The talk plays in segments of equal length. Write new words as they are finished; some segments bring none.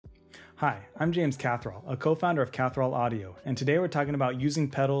Hi, I'm James Catherall, a co-founder of Catherall Audio, and today we're talking about using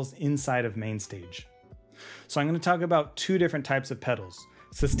pedals inside of MainStage. So I'm going to talk about two different types of pedals,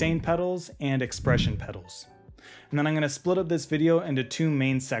 sustain pedals and expression pedals. And then I'm going to split up this video into two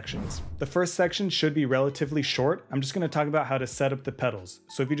main sections. The first section should be relatively short. I'm just going to talk about how to set up the pedals.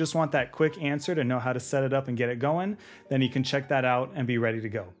 So if you just want that quick answer to know how to set it up and get it going, then you can check that out and be ready to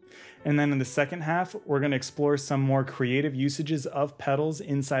go. And then in the second half, we're going to explore some more creative usages of pedals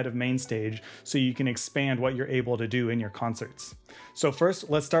inside of MainStage so you can expand what you're able to do in your concerts. So first,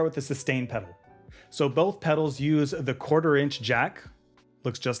 let's start with the sustain pedal. So both pedals use the 1/4-inch jack,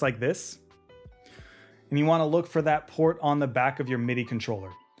 looks just like this. And you want to look for that port on the back of your MIDI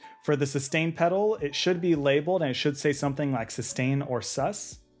controller. For the sustain pedal, it should be labeled and it should say something like sustain or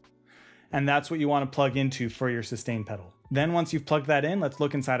sus. And that's what you want to plug into for your sustain pedal. Then once you've plugged that in, let's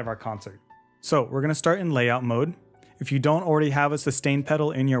look inside of our concert. So we're going to start in layout mode. If you don't already have a sustain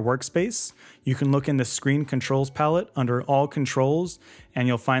pedal in your workspace, you can look in the screen controls palette under all controls and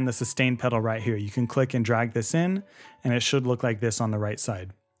you'll find the sustain pedal right here. You can click and drag this in and it should look like this on the right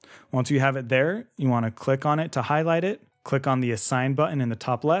side. Once you have it there, you want to click on it to highlight it, click on the assign button in the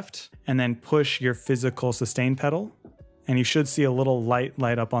top left, and then push your physical sustain pedal. And you should see a little light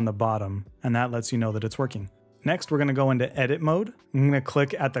light up on the bottom, and that lets you know that it's working. Next, we're going to go into edit mode. I'm going to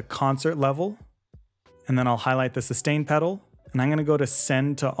click at the concert level, and then I'll highlight the sustain pedal, and I'm going to go to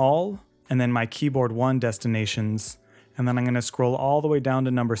send to all, and then my keyboard 1 destinations, and then I'm going to scroll all the way down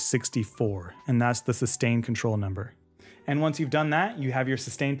to number 64, and that's the sustain control number. And once you've done that, you have your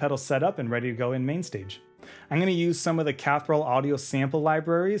sustain pedal set up and ready to go in MainStage. I'm going to use some of the Catherall audio sample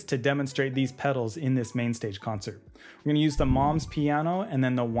libraries to demonstrate these pedals in this MainStage concert. We're going to use the Mom's Piano and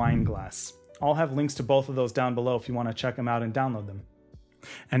then the Wine Glass. I'll have links to both of those down below if you want to check them out and download them.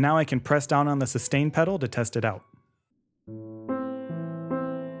 And now I can press down on the sustain pedal to test it out.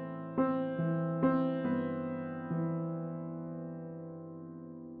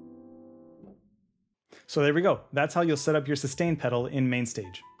 So there we go. That's how you'll set up your sustain pedal in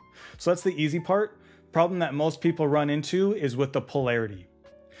MainStage. So that's the easy part. Problem that most people run into is with the polarity.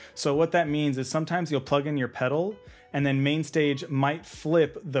 So what that means is sometimes you'll plug in your pedal and then MainStage might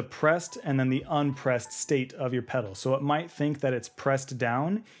flip the pressed and then the unpressed state of your pedal. So it might think that it's pressed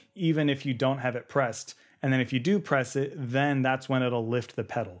down even if you don't have it pressed. And then if you do press it, then that's when it'll lift the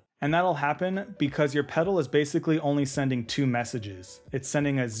pedal. And that'll happen because your pedal is basically only sending two messages. It's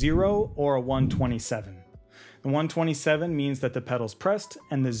sending a 0 or a 127. The 127 means that the pedal's pressed,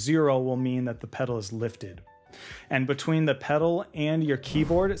 and the 0 will mean that the pedal is lifted. And between the pedal and your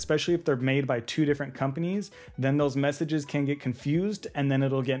keyboard, especially if they're made by two different companies, then those messages can get confused and then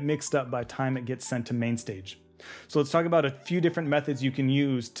it'll get mixed up by the time it gets sent to MainStage. So let's talk about a few different methods you can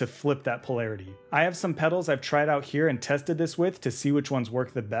use to flip that polarity. I have some pedals I've tried out here and tested this with to see which ones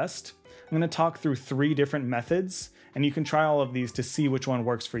work the best. I'm going to talk through 3 different methods, and you can try all of these to see which one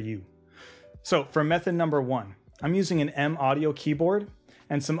works for you. So for method number 1, I'm using an M Audio keyboard,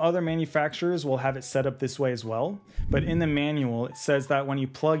 and some other manufacturers will have it set up this way as well. But in the manual, it says that when you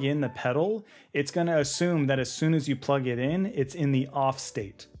plug in the pedal, it's going to assume that as soon as you plug it in, it's in the off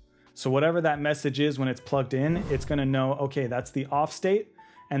state. So whatever that message is when it's plugged in, it's going to know, okay, that's the off state.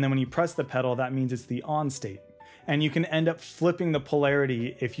 And then when you press the pedal, that means it's the on state. And you can end up flipping the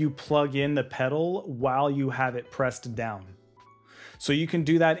polarity if you plug in the pedal while you have it pressed down. So you can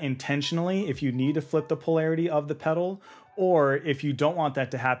do that intentionally if you need to flip the polarity of the pedal, or if you don't want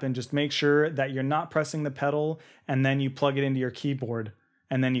that to happen, just make sure that you're not pressing the pedal and then you plug it into your keyboard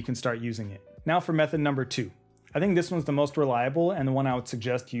and then you can start using it. Now for method number 2. I think this one's the most reliable and the one I would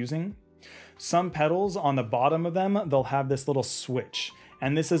suggest using. Some pedals on the bottom of them, they'll have this little switch,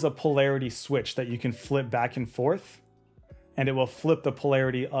 and this is a polarity switch that you can flip back and forth, and it will flip the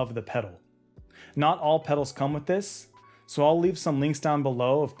polarity of the pedal. Not all pedals come with this, so I'll leave some links down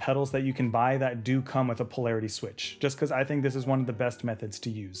below of pedals that you can buy that do come with a polarity switch, just because I think this is one of the best methods to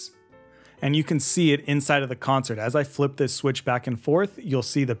use. And you can see it inside of the concert. As I flip this switch back and forth, you'll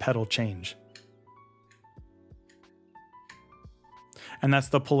see the pedal change. And that's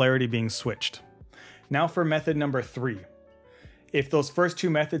the polarity being switched. Now for method number 3. If those first 2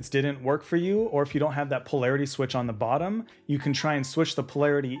 methods didn't work for you, or if you don't have that polarity switch on the bottom, you can try and switch the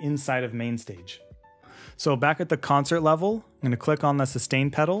polarity inside of MainStage. So back at the concert level, I'm going to click on the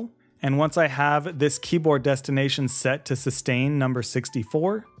sustain pedal. And once I have this keyboard destination set to sustain number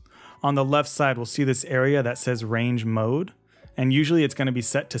 64, on the left side we'll see this area that says range mode. And usually it's going to be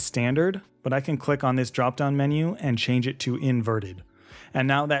set to standard, but I can click on this drop-down menu and change it to inverted. And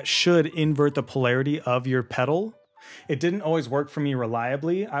now that should invert the polarity of your pedal. It didn't always work for me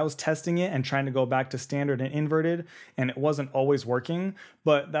reliably. I was testing it and trying to go back to standard and inverted, and it wasn't always working,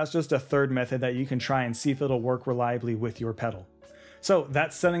 but that's just a third method that you can try and see if it'll work reliably with your pedal. So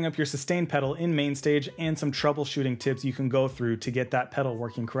that's setting up your sustain pedal in MainStage and some troubleshooting tips you can go through to get that pedal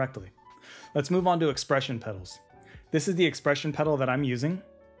working correctly. Let's move on to expression pedals. This is the expression pedal that I'm using.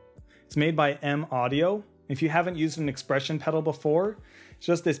 It's made by M Audio. If you haven't used an expression pedal before, it's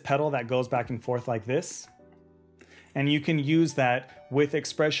just this pedal that goes back and forth like this. And you can use that with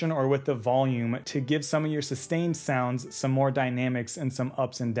expression or with the volume to give some of your sustained sounds some more dynamics and some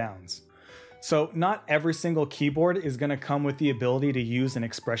ups and downs. So not every single keyboard is going to come with the ability to use an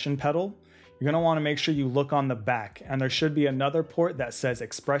expression pedal. You're going to want to make sure you look on the back, and there should be another port that says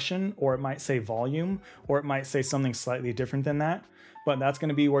expression, or it might say volume, or it might say something slightly different than that, but that's going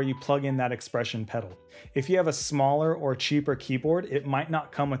to be where you plug in that expression pedal. If you have a smaller or cheaper keyboard, it might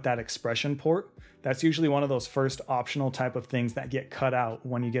not come with that expression port. That's usually one of those first optional type of things that get cut out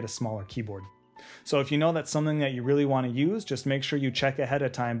when you get a smaller keyboard. So if you know that's something that you really want to use, just make sure you check ahead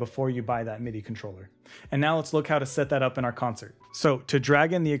of time before you buy that MIDI controller. And now let's look how to set that up in our concert. So to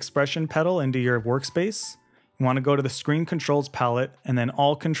drag in the expression pedal into your workspace, you want to go to the screen controls palette and then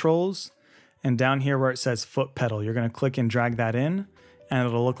all controls, and down here where it says foot pedal, you're going to click and drag that in, and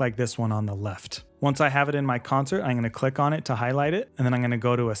it'll look like this one on the left. Once I have it in my concert, I'm going to click on it to highlight it, and then I'm going to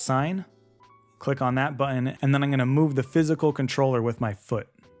go to assign, click on that button, and then I'm going to move the physical controller with my foot.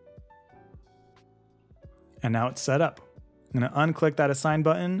 And now it's set up. I'm going to unclick that assign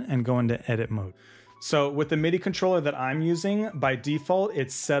button and go into edit mode. So with the MIDI controller that I'm using, by default,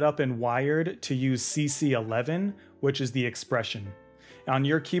 it's set up and wired to use CC11, which is the expression. On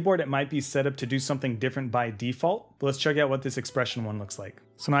your keyboard, it might be set up to do something different by default, but let's check out what this expression one looks like.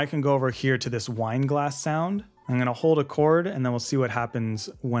 So now I can go over here to this wine glass sound. I'm going to hold a chord and then we'll see what happens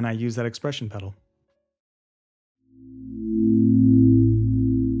when I use that expression pedal.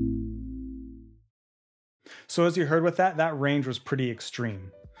 So as you heard with that, that range was pretty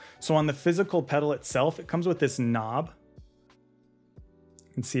extreme. So on the physical pedal itself, it comes with this knob.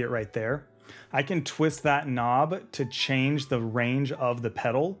 You can see it right there. I can twist that knob to change the range of the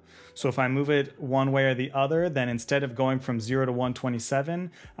pedal. So if I move it one way or the other, then instead of going from 0 to 127,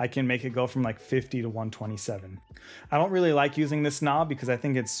 I can make it go from like 50 to 127. I don't really like using this knob because I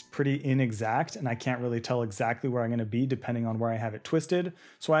think it's pretty inexact and I can't really tell exactly where I'm going to be depending on where I have it twisted.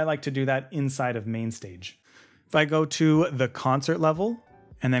 So I like to do that inside of MainStage. If I go to the concert level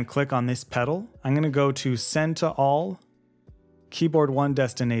and then click on this pedal, I'm going to go to send to all, keyboard 1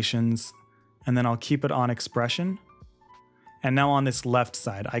 destinations, and then I'll keep it on expression. And now on this left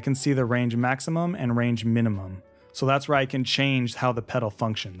side, I can see the range maximum and range minimum. So that's where I can change how the pedal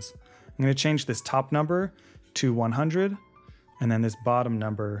functions. I'm going to change this top number to 100 and then this bottom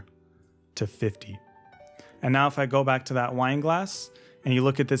number to 50. And now if I go back to that wine glass and you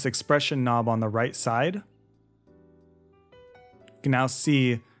look at this expression knob on the right side, you can now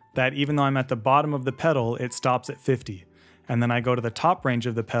see that even though I'm at the bottom of the pedal, it stops at 50. And then I go to the top range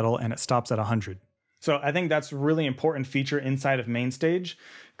of the pedal and it stops at 100. So I think that's a really important feature inside of MainStage,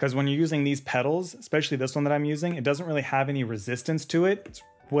 because when you're using these pedals, especially this one that I'm using, it doesn't really have any resistance to it. It's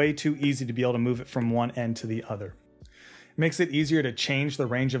way too easy to be able to move it from one end to the other. It makes it easier to change the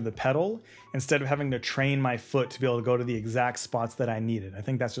range of the pedal instead of having to train my foot to be able to go to the exact spots that I needed. I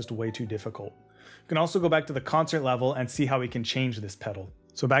think that's just way too difficult. You can also go back to the concert level and see how we can change this pedal.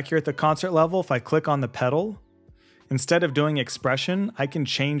 So back here at the concert level, if I click on the pedal, instead of doing expression, I can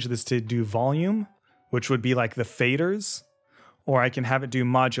change this to do volume, which would be like the faders, or I can have it do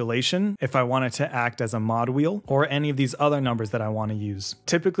modulation if I want it to act as a mod wheel, or any of these other numbers that I want to use.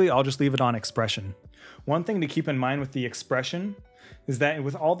 Typically, I'll just leave it on expression. One thing to keep in mind with the expression is that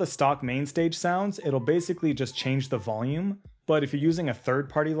with all the stock MainStage sounds, it'll basically just change the volume. But if you're using a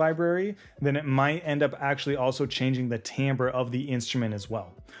third-party library, then it might end up actually also changing the timbre of the instrument as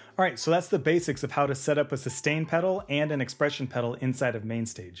well. All right, so that's the basics of how to set up a sustain pedal and an expression pedal inside of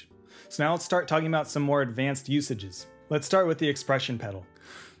MainStage. So now let's start talking about some more advanced usages. Let's start with the expression pedal.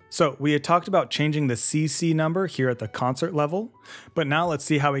 So we had talked about changing the CC number here at the concert level, but now let's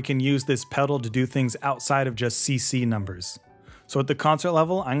see how we can use this pedal to do things outside of just CC numbers. So at the concert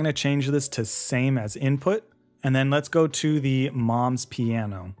level, I'm going to change this to same as input. And then let's go to the mom's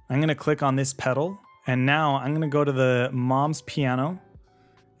piano. I'm going to click on this pedal. And now I'm going to go to the mom's piano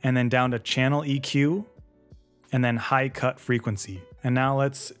and then down to channel EQ and then high cut frequency. And now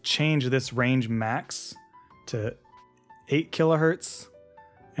let's change this range max to 8 kilohertz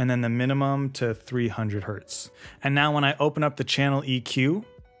and then the minimum to 300 hertz. And now when I open up the channel EQ,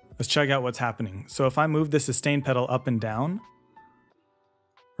 let's check out what's happening. So if I move the sustain pedal up and down,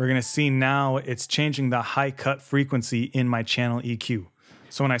 we're gonna see now it's changing the high cut frequency in my channel EQ.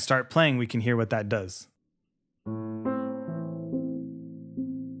 So when I start playing, we can hear what that does.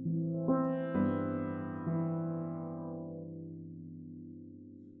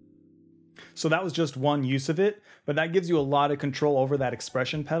 So that was just one use of it, but that gives you a lot of control over that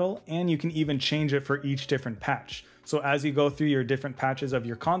expression pedal, and you can even change it for each different patch. So as you go through your different patches of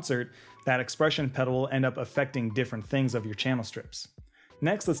your concert, that expression pedal will end up affecting different things of your channel strips.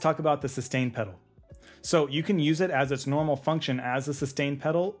 Next, let's talk about the sustain pedal. So you can use it as its normal function as a sustain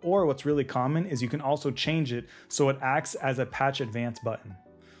pedal, or what's really common is you can also change it so it acts as a patch advance button.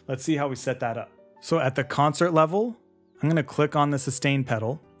 Let's see how we set that up. So at the concert level, I'm gonna click on the sustain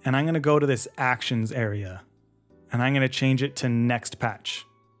pedal, and I'm gonna go to this actions area, and I'm gonna change it to next patch.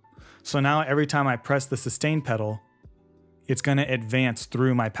 So now every time I press the sustain pedal, it's gonna advance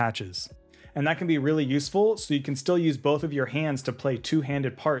through my patches. And that can be really useful, so you can still use both of your hands to play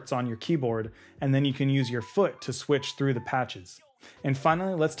two-handed parts on your keyboard, and then you can use your foot to switch through the patches. And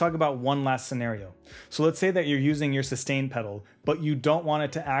finally, let's talk about one last scenario. So let's say that you're using your sustain pedal, but you don't want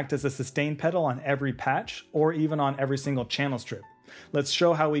it to act as a sustain pedal on every patch, or even on every single channel strip. Let's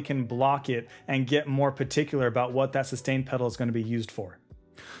show how we can block it and get more particular about what that sustain pedal is going to be used for.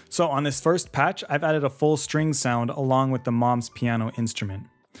 So on this first patch, I've added a full string sound along with the mom's piano instrument.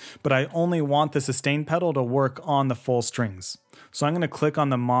 But I only want the sustain pedal to work on the full strings. So I'm going to click on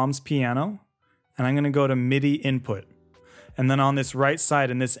the mom's piano, and I'm going to go to MIDI input. And then on this right side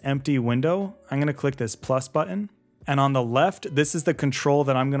in this empty window, I'm going to click this plus button. And on the left, this is the control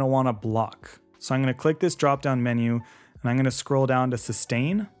that I'm going to want to block. So I'm going to click this drop down menu, and I'm going to scroll down to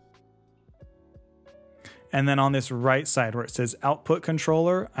sustain. And then on this right side where it says output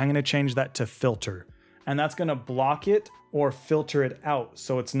controller, I'm going to change that to filter. And that's going to block it or filter it out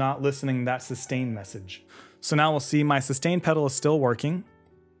so it's not listening to that sustain message. So now we'll see my sustain pedal is still working.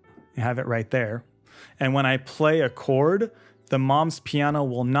 You have it right there. And when I play a chord, the mom's piano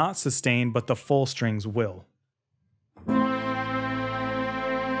will not sustain, but the full strings will.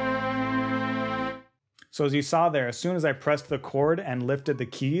 So as you saw there, as soon as I pressed the chord and lifted the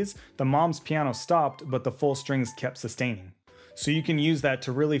keys, the mom's piano stopped, but the full strings kept sustaining. So you can use that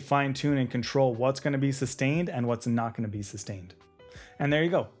to really fine tune and control what's going to be sustained and what's not going to be sustained. And there you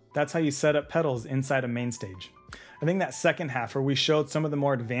go. That's how you set up pedals inside of MainStage. I think that second half where we showed some of the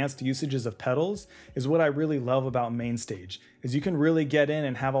more advanced usages of pedals is what I really love about MainStage, is you can really get in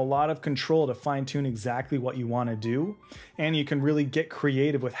and have a lot of control to fine tune exactly what you want to do, and you can really get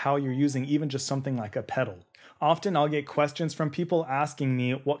creative with how you're using even just something like a pedal. Often I'll get questions from people asking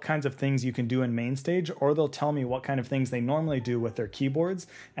me what kinds of things you can do in MainStage, or they'll tell me what kind of things they normally do with their keyboards,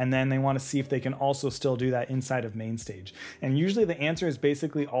 and then they want to see if they can also still do that inside of MainStage. And usually the answer is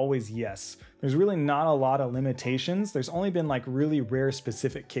basically always yes. There's really not a lot of limitations. There's only been like really rare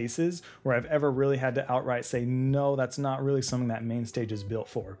specific cases where I've ever really had to outright say, no, that's not really something that MainStage is built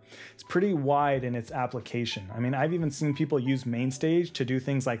for. It's pretty wide in its application. I mean, I've even seen people use MainStage to do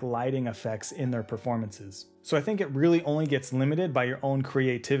things like lighting effects in their performances. So I think it really only gets limited by your own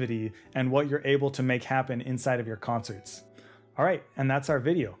creativity and what you're able to make happen inside of your concerts. All right, and that's our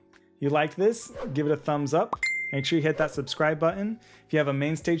video. If you liked this, give it a thumbs up. Make sure you hit that subscribe button. If you have a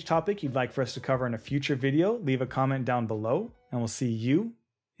MainStage topic you'd like for us to cover in a future video, leave a comment down below, and we'll see you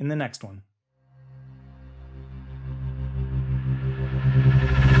in the next one.